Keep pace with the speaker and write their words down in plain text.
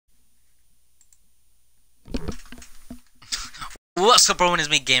What's up, everyone? It's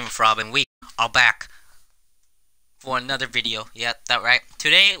me, Game of Rob, and we are back for another video. Yep, that right.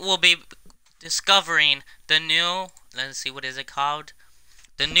 Today we'll be discovering the new, let's see, what is it called?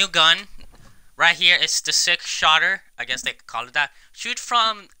 The new gun. Right here, it's the six-shotter. I guess they could call it that. Shoot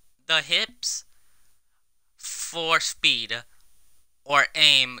from the hips for speed, or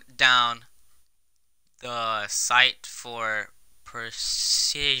aim down the sight for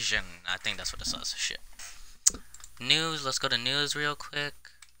precision. I think that's what it says. Shit. News, let's go to news real quick.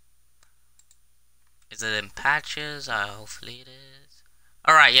 Is it in patches? Hopefully it is.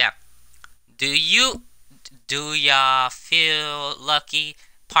 Alright, yeah. Do ya feel lucky,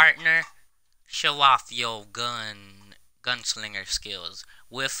 partner? Show off your gunslinger skills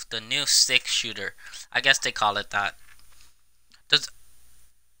with the new six-shooter. I guess they call it that.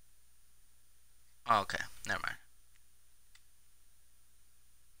 Oh, okay, never mind.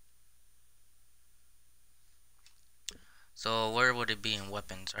 So where would it be in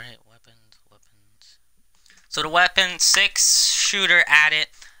weapons, right? Weapons. So the weapon 6-shooter added,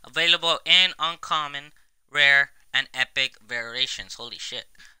 available in uncommon, rare, and epic variations. Holy shit.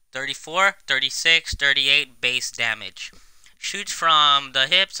 34, 36, 38 base damage. Shoots from the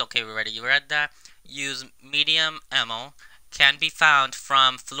hips. Okay, we already read that. Use medium ammo. Can be found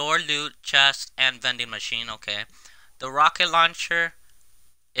from floor loot, chest, and vending machine. Okay. The rocket launcher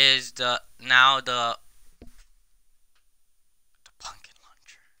is the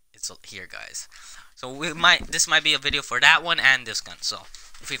here, guys. So this might be a video for that one and this gun. So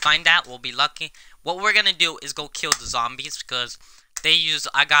if we find that, we'll be lucky. What we're gonna do is go kill the zombies, because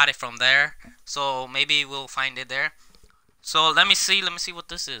I got it from there. So maybe we'll find it there. So let me see what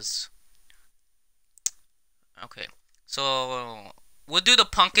this is. Okay, so we'll do the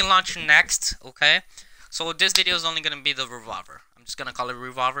pumpkin launcher next. Okay, so this video is only gonna be the revolver. I'm just gonna call it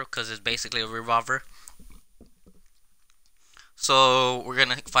revolver because it's basically a revolver. So we're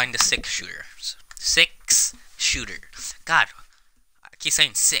gonna find the six-shooter. Six-shooter. God, I keep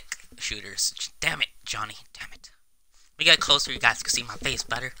saying sick shooters. Damn it, Johnny. Damn it. We get closer, you guys can see my face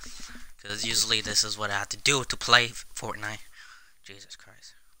better. Because usually this is what I have to do to play Fortnite. Jesus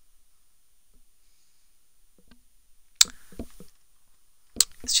Christ.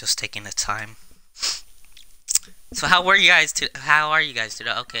 It's just taking the time. So how are you guys today?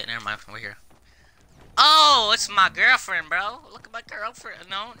 Okay, never mind. We're here. Oh, it's my girlfriend, bro. Look at my girlfriend.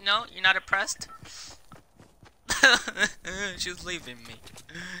 No, you're not impressed? She's leaving me.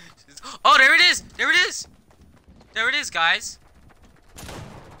 Oh, there it is. There it is, guys.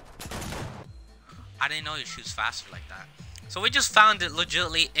 I didn't know you shoots faster like that. So we just found it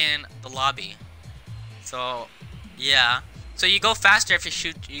legitimately in the lobby. So, yeah. So you go faster if you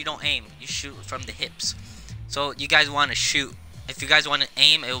shoot. You don't aim. You shoot from the hips. So you guys want to shoot. If you guys want to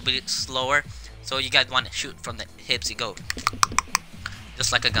aim, it will be slower. So you guys want to shoot from the hips, you go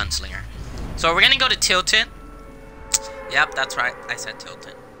just like a gunslinger. So we're gonna go to Tilted. Yep, that's right, I said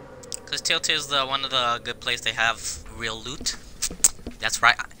Tilted, because Tilted is one of the good places they have real loot. That's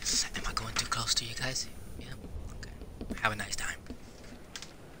right. Am I going too close to you guys? Yeah. Okay. Have a nice time.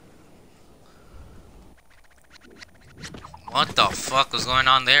 What the fuck was going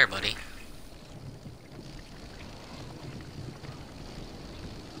on there, buddy?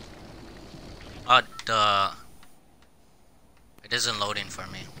 It isn't loading for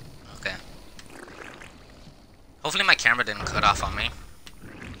me. Okay. Hopefully my camera didn't cut off on me.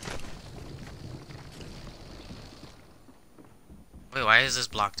 Wait, why is this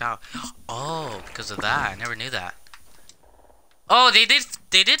blocked out? Oh, because of that. I never knew that. Oh, they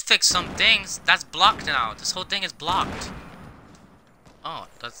did fix some things. That's blocked now. This whole thing is blocked. Oh,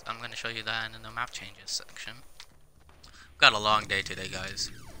 I'm gonna show you that in the map changes section. Got a long day today,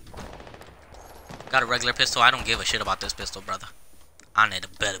 guys. Got a regular pistol. I don't give a shit about this pistol, brother. I need a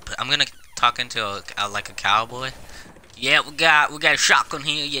better. I'm gonna talk into like a cowboy. Yeah, we got a shotgun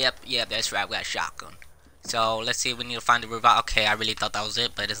here. Yep, that's right. We got a shotgun. So let's see. We need to find the revolver. Okay, I really thought that was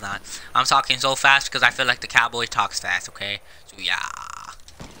it, but it's not. I'm talking so fast because I feel like the cowboy talks fast. Okay, so yeah.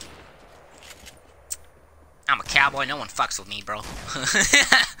 I'm a cowboy. No one fucks with me, bro.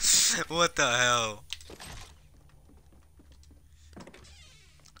 What the hell?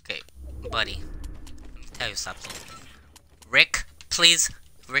 Okay, buddy. Tell you something. Rick, please.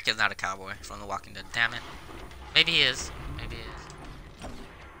 Rick is not a cowboy from The Walking Dead. Damn it. Maybe he is. Maybe he is.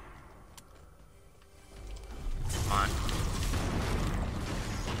 Come on.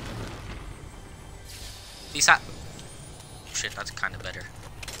 Besides, shit, that's kind of better.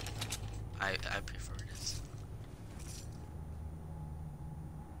 I prefer this.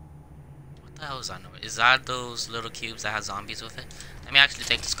 What the hell is that? Is that those little cubes that have zombies with it? Let me actually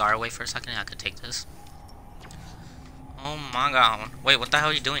take the scar away for a second. I could take this. Oh my god. Wait, what the hell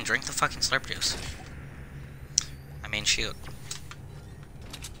are you doing? Drink the fucking slurp juice. I mean, shoot.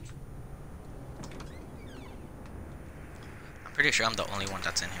 I'm pretty sure I'm the only one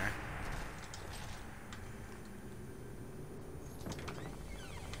that's in here.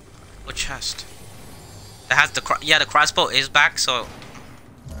 What chest? That has the yeah, the crossbow is back, so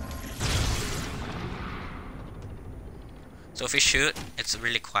if you shoot, it's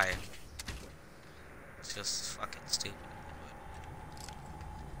really quiet. It's just fucking stupid.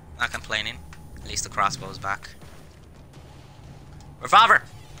 Not complaining. At least the crossbow is back. Revolver!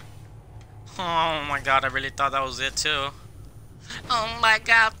 Oh my god, I really thought that was it too. Oh my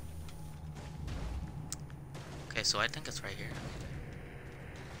god. Okay, so I think it's right here.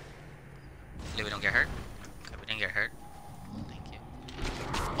 Hopefully we don't get hurt. Okay, we didn't get hurt. Thank you.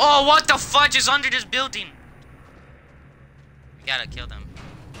 Oh, what the fudge is under this building? We gotta kill them.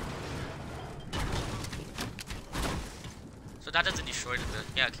 So that doesn't destroy the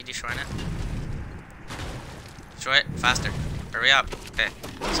building. Yeah, keep destroying it. Destroy it faster. Hurry up. Okay.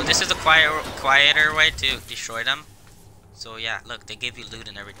 So this is a quieter way to destroy them. So yeah, look, they give you loot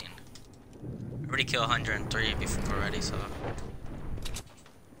and everything. I already killed 103 before already, so.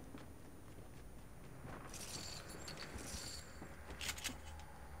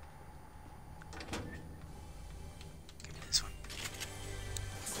 Give me this one.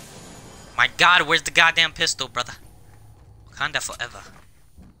 My god, where's the goddamn pistol, brother? Wakanda forever.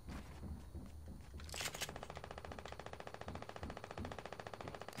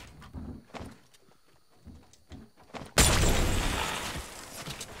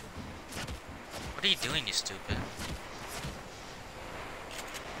 What are you doing, you stupid?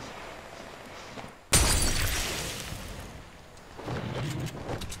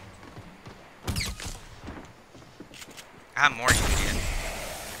 I have more, you idiot.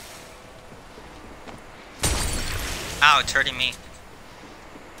 Ow, it's hurting me.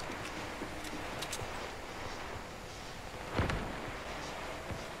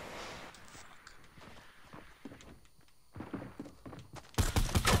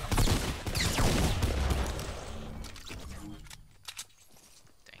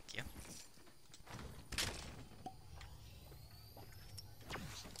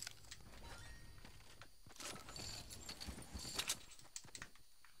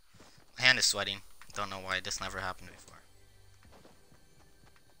 My hand is sweating. Don't know why. This never happened before.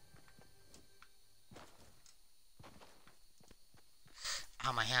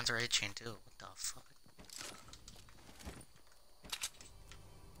 Oh, my hands are itching too. What the fuck?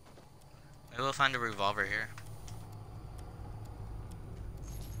 Maybe we'll find a revolver here.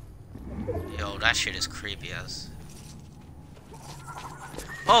 Yo, that shit is creepy as.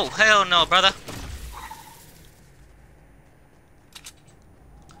 Oh, hell no, brother.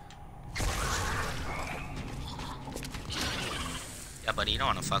 Yeah, buddy, you don't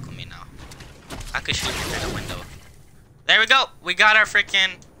want to fuck with me now. I could shoot you through the window. There we go. We got our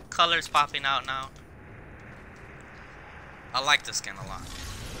freaking colors popping out now. I like this skin a lot.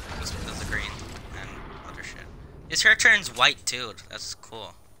 Just because of the green and other shit. His hair turns white too. That's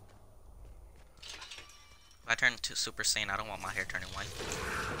cool. If I turn to Super Saiyan, I don't want my hair turning white.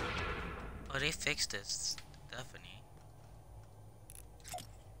 Oh, they fixed this. Stephanie.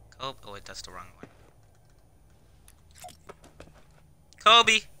 Kobe. Oh wait, that's the wrong one.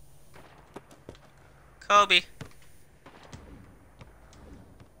 Kobe. Kobe. Okay,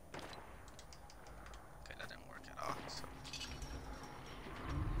 that didn't work at all. So.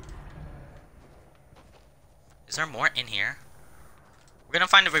 Is there more in here? We're gonna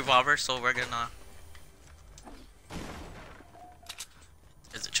find a revolver, so we're gonna.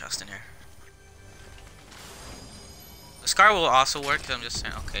 There's a chest in here. The scar will also work. I'm just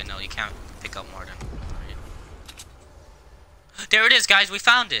saying. Okay, no, you can't pick up more than. There it is, guys. We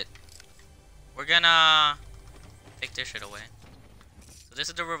found it. We're gonna take this shit away. So this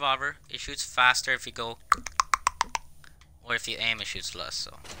is the revolver. It shoots faster if you go, or if you aim, it shoots less.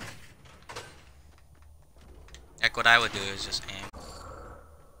 So, like what I would do is just aim.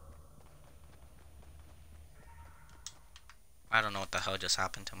 I don't know what the hell just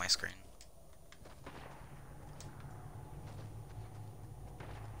happened to my screen.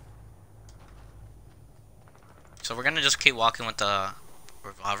 So we're gonna just keep walking with the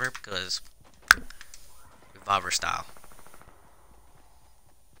revolver because revolver style.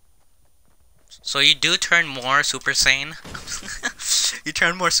 So you do turn more Super Saiyan. You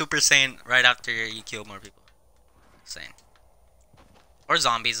turn more Super Saiyan right after you kill more people. Same. Or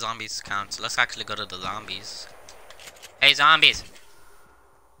zombies. Zombies count. So let's actually go to the zombies. Hey, zombies!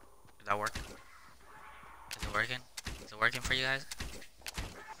 Did that work? Is it working? Is it working for you guys?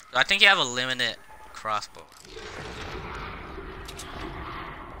 So I think you have a limited crossbow.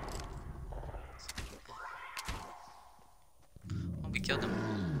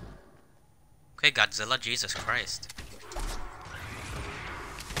 Okay, Godzilla, Jesus Christ.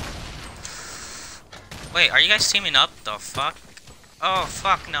 Wait, are you guys teaming up? The fuck? Oh,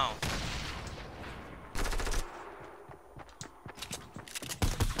 fuck no.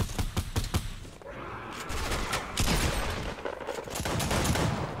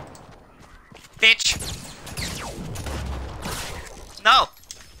 Bitch! No!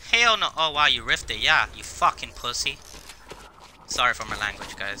 Hell no! Oh wow, you riffed it, yeah, you fucking pussy. Sorry for my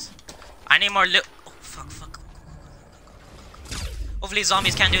language, guys. I need more loot. Oh, fuck. Hopefully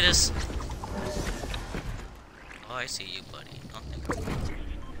zombies can't do this. Oh, I see you, buddy. Don't think.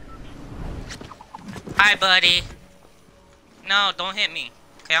 Hi, buddy. No, don't hit me.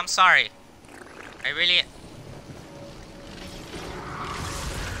 Okay, I'm sorry. I really...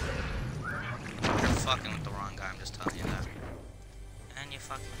 You're fucking with the wrong guy, I'm just telling you that. And you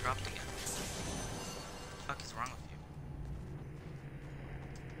fucking dropped again. What the fuck is wrong with you?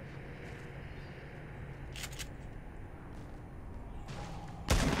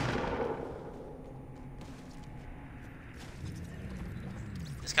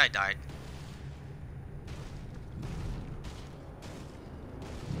 This guy died.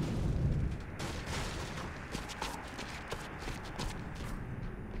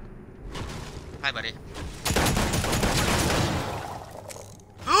 Hi, buddy.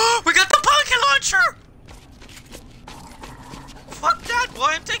 We got the pumpkin launcher! Fuck that,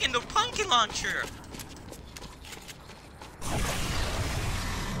 boy! I'm taking the pumpkin launcher!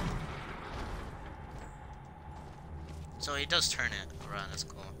 So he does turn it around, that's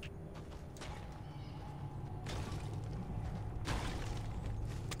cool.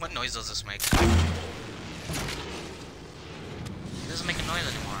 What noise does this make? It doesn't make a noise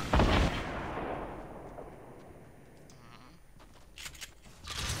anymore.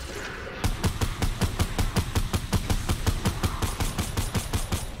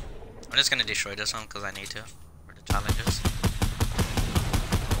 I'm just gonna destroy this one because I need to for the challenges.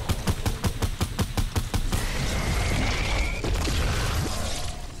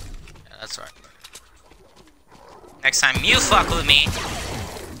 Yeah, that's right. Next time you fuck with me,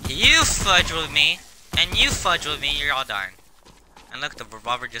 you fudge with me, and you fudge with me, you're all dying. And look, the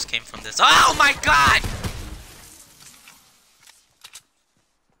revolver just came from this. Oh my god!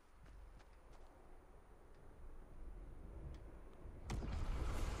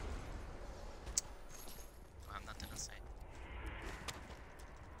 I have nothing to say.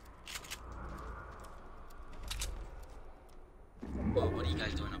 Whoa, what are you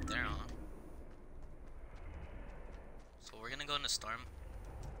guys doing up there, huh? So we're gonna go in the storm.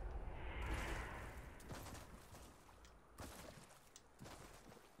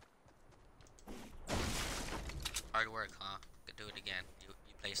 Hard work, huh? Could do it again. You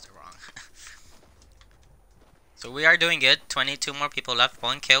placed it wrong. So we are doing good. 22 more people left.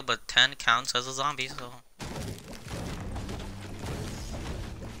 1 kill, but 10 counts as a zombie, so...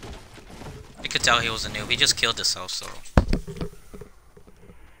 You could tell he was a noob. He just killed himself, so...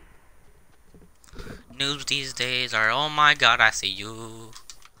 Noobs these days are, oh my god, I see you.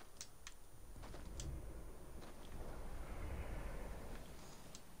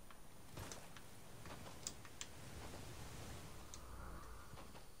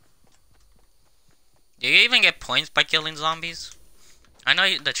 Do you even get points by killing zombies? I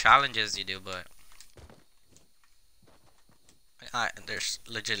know the challenges you do, but... there's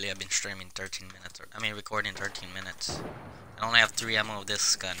legitimately, I've been streaming 13 minutes, recording 13 minutes. I only have 3 ammo of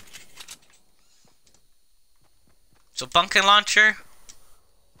this gun. So pumpkin launcher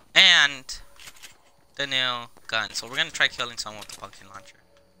and the new gun. So we're gonna try killing someone with the pumpkin launcher.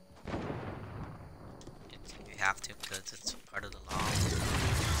 You have to because it's part of the law.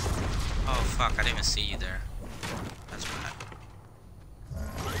 Oh fuck! I didn't even see you there. That's bad.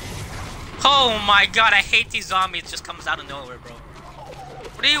 Oh my god! I hate these zombies. It just comes out of nowhere, bro.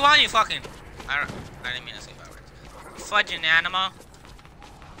 What do you want, you fucking? I didn't mean to say bad words. Fudging animal.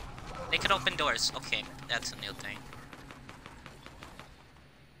 They could open doors. Okay, that's a new thing.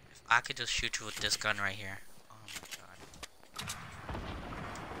 I could just shoot you with this gun right here. Oh my god.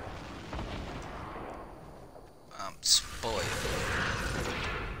 I'm spoiled.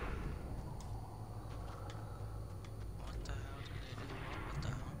 What the hell did they do? What the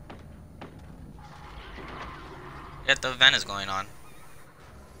hell? Yeah, the event is going on.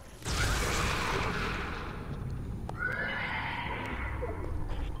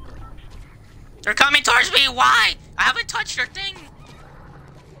 They're coming towards me! Why? I haven't touched their thing!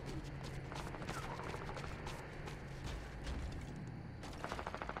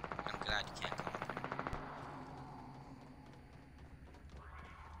 God, you can't come up here.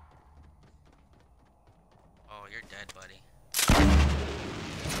 Oh, you're dead, buddy.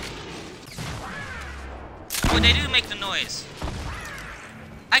 they do make the noise.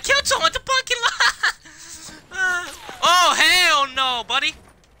 I killed someone at the parking lot. Oh, hell no, buddy.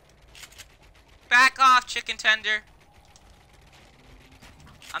 Back off, chicken tender.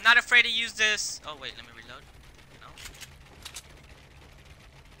 I'm not afraid to use this. Oh, wait, let me reload. No.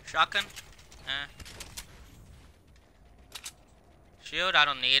 Shotgun. Shield, I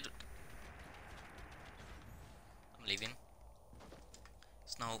don't need. I'm leaving.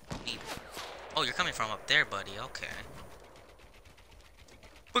 There's no need. Oh, you're coming from up there, buddy. Okay.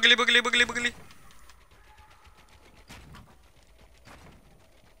 Boogly, boogly, boogly, boogly.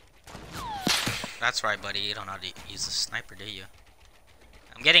 That's right, buddy. You don't know how to use the sniper, do you?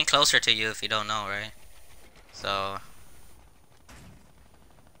 I'm getting closer to you if you don't know, right? So...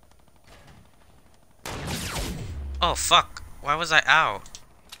 Oh, fuck. Why was I out?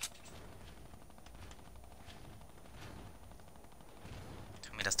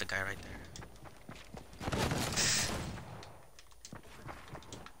 Tell me that's the guy right there.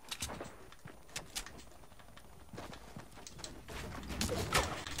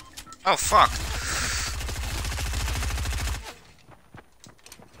 Oh, fuck.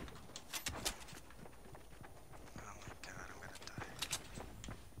 Oh my god, I'm gonna die.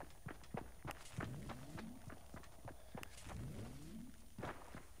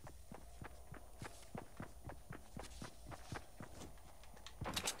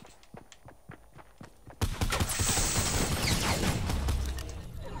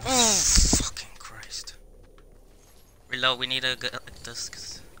 Oh, fucking Christ. Reload, we need to get this,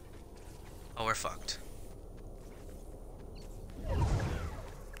 'cause... Oh, we're fucked.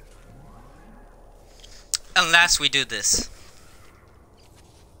 Unless we do this.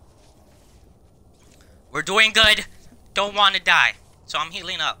 We're doing good. Don't want to die. So I'm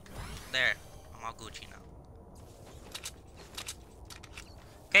healing up. There. I'm all Gucci now.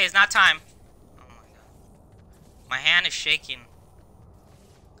 Okay, it's not time. Oh my god. My hand is shaking.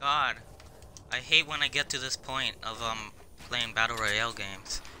 God. I hate when I get to this point of playing Battle Royale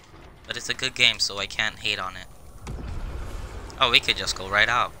games. But it's a good game, so I can't hate on it. Oh, we could just go right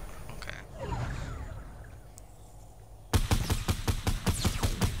out. Okay.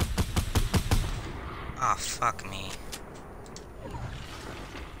 Ah, oh, fuck me.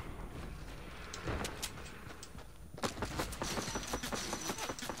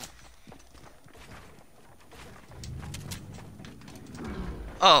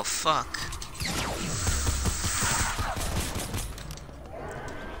 Oh, fuck.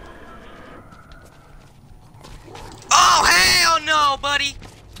 Oh, hell no, buddy!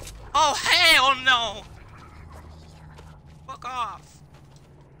 Oh, hell no! Fuck off.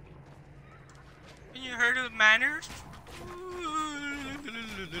 You heard of manners?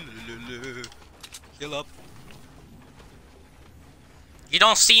 Heal up. You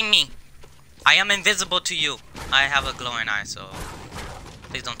don't see me. I am invisible to you. I have a glowing eye, so...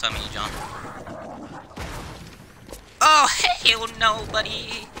 Please don't tell me you jump. Oh, hell no,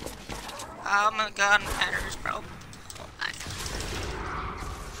 buddy! Oh my god, manners, bro.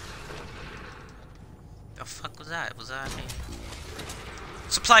 The fuck was that? Was that me?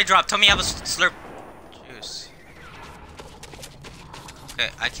 Supply drop. Tell me I have a slurp juice. Okay,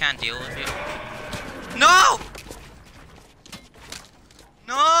 I can't deal with you. No!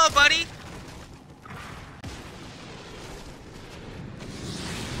 No, buddy!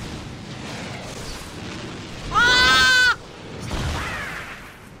 Ah!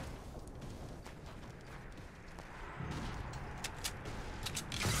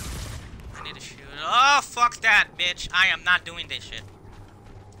 I need to shoot. Oh, fuck that, bitch. I am not doing this shit.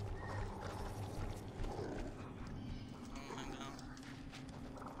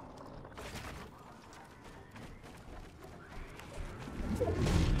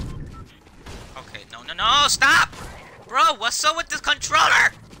 Okay, no, stop! Bro, what's up with this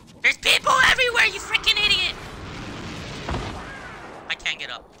controller? There's people everywhere, you freaking idiot! I can't get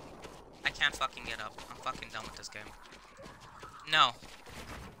up. I can't fucking get up. I'm fucking done with this game. No.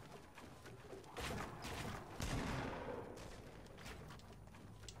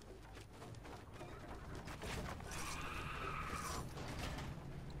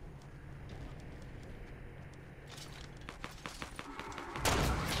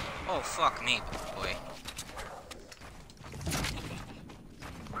 Oh, fuck me, boy.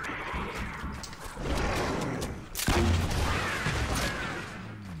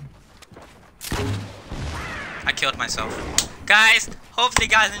 I killed myself. Guys, hopefully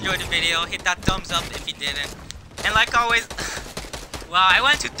you guys enjoyed the video. Hit that thumbs up if you didn't. And like always, wow, I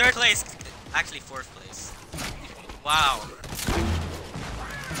went to 3rd place. Actually, 4th place. Wow.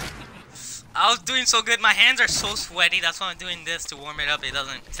 I was doing so good. My hands are so sweaty. That's why I'm doing this to warm it up. It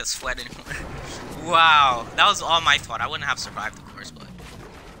doesn't just sweat anymore. Wow, that was all my fault. I wouldn't have survived, of course, but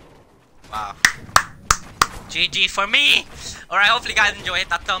wow. GG for me. Alright, hopefully you guys enjoy. Hit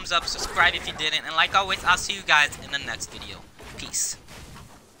that thumbs up, subscribe if you didn't, and like always, I'll see you guys in the next video. Peace.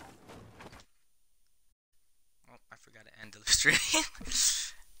 Oh, I forgot to end the stream.